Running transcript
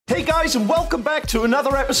Hey guys, and welcome back to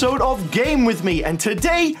another episode of Game With Me, and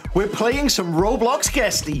today we're playing some Roblox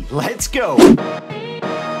Guesty. Let's go!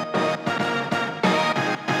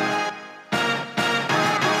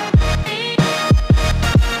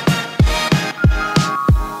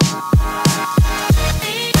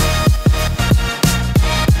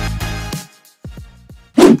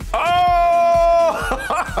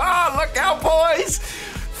 Oh! Look out, boys!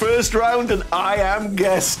 First round, and I am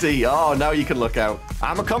Guesty. Oh, now you can look out.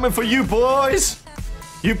 I'm a-coming for you, boys.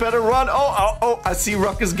 You better run. Oh, I see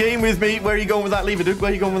Ruckus Game With Me. Where are you going with that lever, dude? Where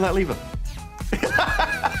are you going with that lever?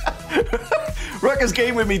 Ruckus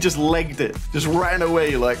Game With Me just legged it. Just ran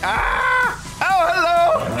away like, ah! Oh,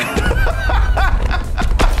 hello!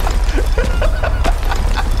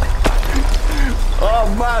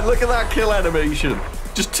 Oh, man, look at that kill animation.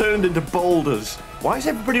 Just turned into boulders. Why is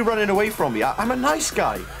everybody running away from me? I'm a nice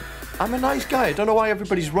guy. I'm a nice guy. I don't know why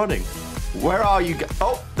everybody's running. Where are you?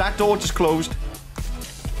 Oh, that door just closed.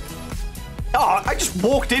 Oh, I just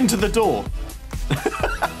walked into the door.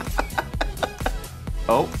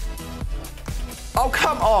 Oh. Oh,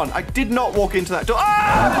 come on. I did not walk into that door. Oh,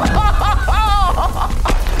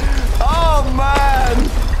 oh man.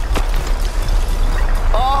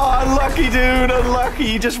 Oh, unlucky, dude. Unlucky.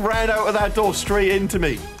 You just ran out of that door straight into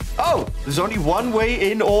me. Oh, there's only one way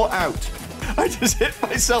in or out. I just hit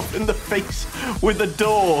myself in the face with the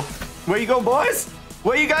door. Where you going, boys?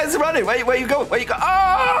 Where you guys running? Where you going? Where you go?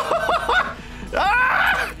 Oh!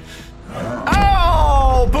 Ah!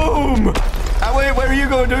 Oh! Boom! Where are you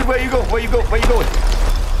going, dude? Where you going? Where you going? Where you going?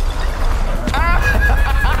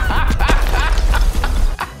 Ah!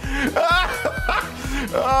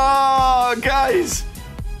 Oh, guys!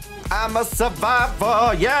 I'm a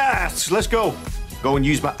survivor. Yes! Let's go. Go and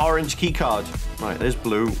use my orange key card. Right, there's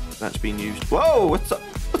blue. That's been used. Whoa, what's up?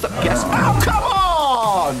 What's up, guess? Oh, come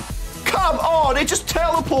on! Come on! It just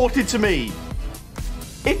teleported to me.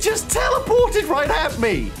 It just teleported right at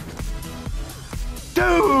me.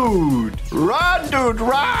 Dude! Run, dude,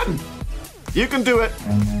 run! You can do it.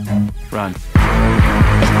 Run.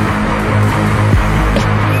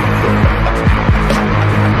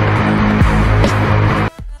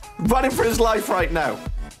 Running for his life right now.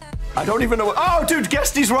 I don't even know what... Oh, dude,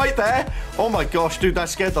 Guesty's right there. Oh, my gosh, dude, that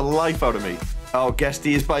scared the life out of me. Oh,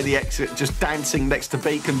 Guesty is by the exit, just dancing next to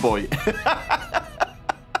Bacon Boy.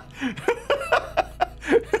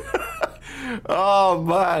 Oh,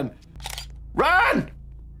 man. Run!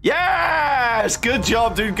 Yes! Good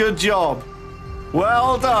job, dude, good job.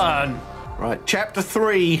 Well done. Right, Chapter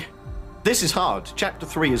 3. This is hard. Chapter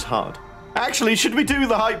 3 is hard. Actually, should we do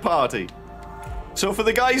the hype party? So, for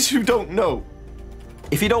the guys who don't know,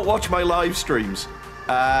 if you don't watch my live streams,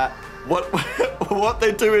 what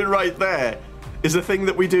they're doing right there is a thing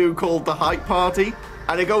that we do called the hype party,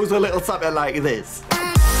 and it goes a little something like this.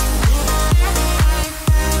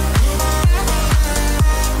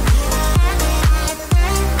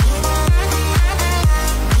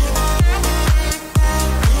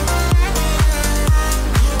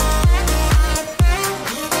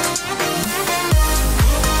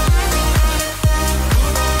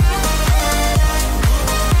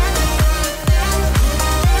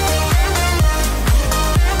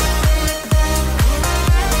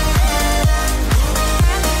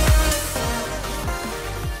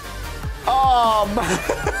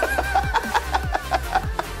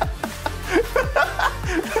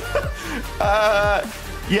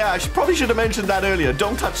 Yeah, I probably should have mentioned that earlier.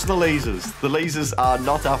 Don't touch the lasers. The lasers are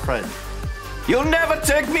not our friend. You'll never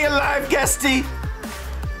take me alive, Guesty.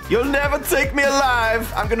 You'll never take me alive.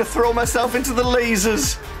 I'm going to throw myself into the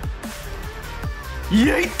lasers.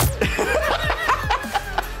 Yeet.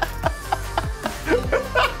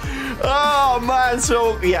 Oh, man.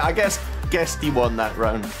 So, yeah, I guess Guesty won that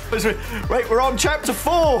round. Right, we're on Chapter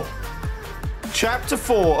 4. Chapter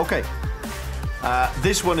 4. Okay.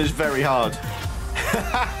 This one is very hard.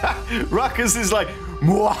 Ruckus is like,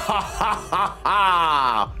 Mwahahaha.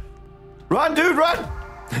 Run, dude, run!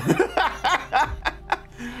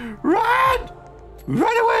 Run!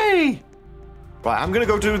 Run away! Right, I'm gonna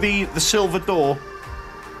go to the silver door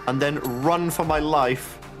and then run for my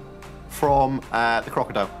life from the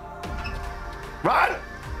crocodile. Run!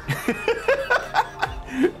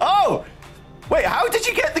 Oh! Wait, how did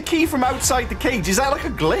you get the key from outside the cage? Is that like a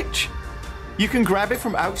glitch? You can grab it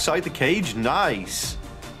from outside the cage? Nice.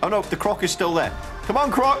 Oh no, the croc is still there. Come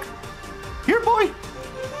on, croc. Here, boy.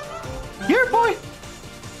 Here, boy.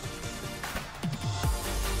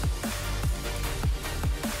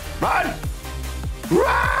 Run!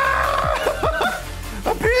 Run!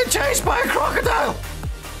 I'm being chased by a crocodile.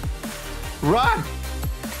 Run!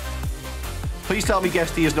 Please tell me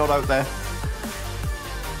Guesty is not out there.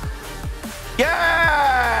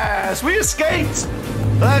 Yes! We escaped!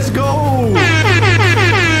 Let's go! Oh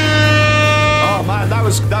man, that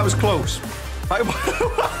was close.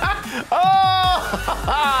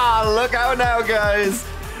 Oh! Look out now, guys!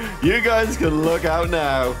 You guys can look out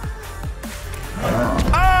now.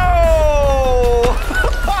 Oh!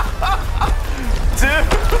 Dude!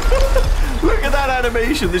 Look at that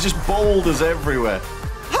animation. There's just boulders everywhere.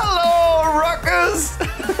 Hello, Ruckus!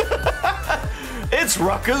 It's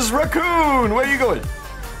Ruckus Raccoon. Where are you going?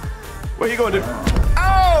 Where are you going, dude?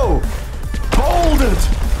 Oh! Bouldered!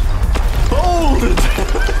 Bouldered!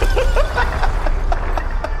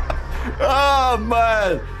 Oh,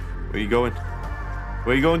 man. Where are you going?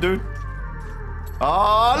 Where are you going, dude?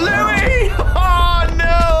 Oh, Louie! Oh,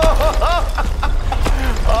 no!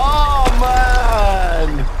 Oh,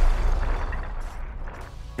 man!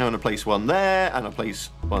 I'm going to place one there. I'm going to place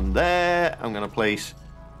one there. I'm going to place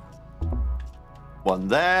one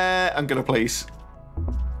there. I'm going to place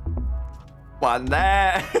one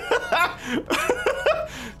there.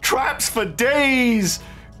 Traps for days.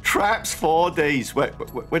 Traps for days. Where'd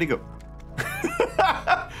he go?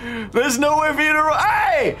 There's nowhere for you to run.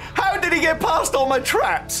 Hey! How did he get past all my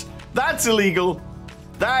traps? That's illegal.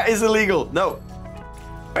 That is illegal. No.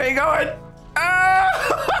 Where are you going? Ah!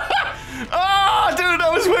 Oh, dude,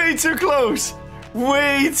 that was way too close.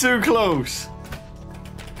 Way too close.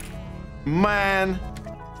 Man.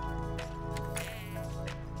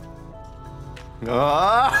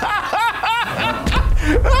 Oh,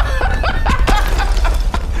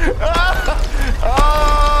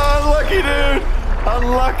 unlucky, dude.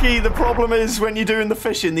 Unlucky. The problem is when you're doing the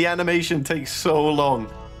fishing, the animation takes so long.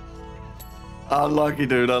 Unlucky,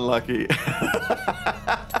 dude. Unlucky.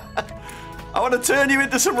 I want to turn you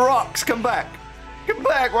into some rocks. Come back. Come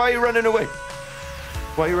back. Why are you running away?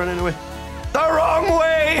 Why are you running away? The wrong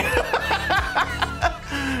way.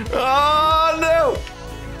 Oh, no.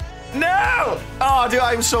 No. Oh, dude,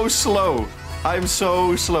 I'm so slow. I'm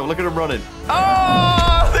so slow. Look at him running.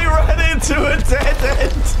 Oh, they ran into a dead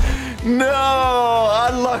end. No.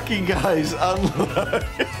 Unlucky, guys.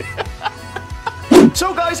 Unlucky.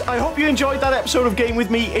 So guys, I hope you enjoyed that episode of Game With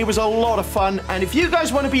Me. It was a lot of fun, and if you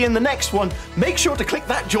guys want to be in the next one, make sure to click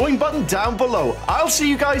that join button down below. I'll see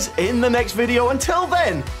you guys in the next video. Until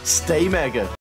then, stay mega.